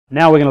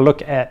Now we're going to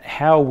look at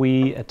how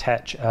we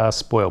attach our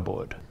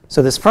Spoilboard.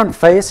 So this front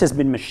face has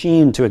been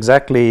machined to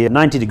exactly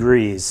 90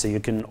 degrees, so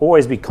you can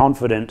always be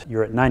confident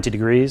you're at 90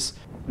 degrees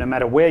no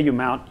matter where you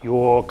mount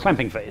your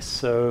clamping face.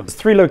 So there's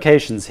 3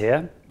 locations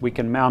here. We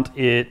can mount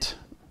it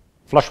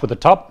flush with the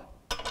top.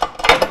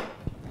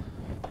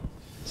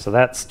 So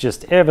that's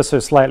just ever so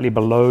slightly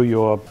below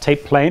your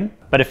tape plane.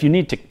 But if you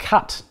need to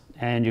cut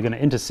and you're going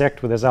to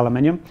intersect with this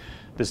aluminium,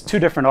 there's 2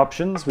 different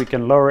options. We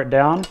can lower it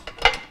down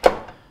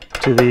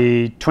to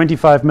the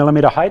 25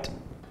 millimeter height,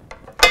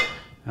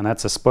 and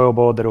that's a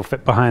Spoilboard that'll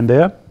fit behind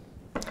there.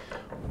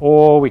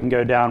 Or we can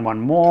go down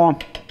one more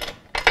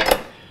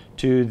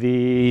to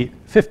the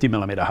 50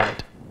 millimeter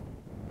height,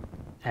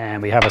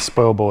 and we have a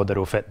Spoilboard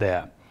that'll fit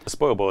there. The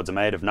Spoilboards are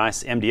made of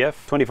nice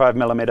MDF, 25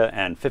 millimeter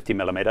and 50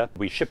 millimeter.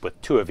 We ship with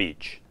 2 of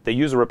each. They're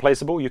user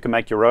replaceable. You can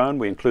make your own.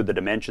 We include the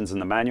dimensions in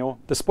the manual.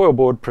 The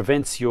Spoilboard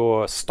prevents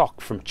your stock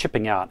from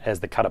chipping out as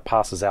the cutter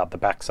passes out the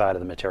backside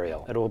of the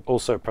material. It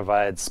also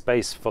provides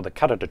space for the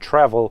cutter to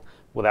travel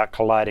without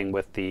colliding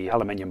with the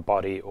aluminium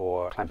body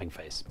or clamping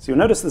face. So you'll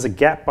notice there's a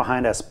gap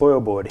behind our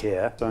Spoilboard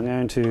here. So I'm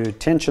going to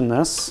tension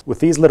this with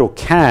these little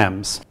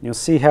cams. You'll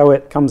see how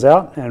it comes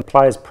out and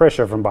applies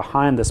pressure from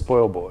behind the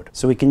Spoilboard.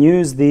 So we can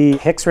use the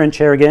hex wrench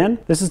here again.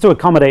 This is to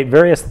accommodate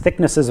various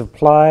thicknesses of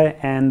ply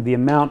and the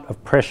amount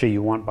of pressure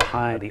you want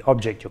behind the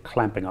object you're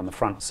clamping on the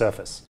front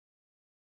surface.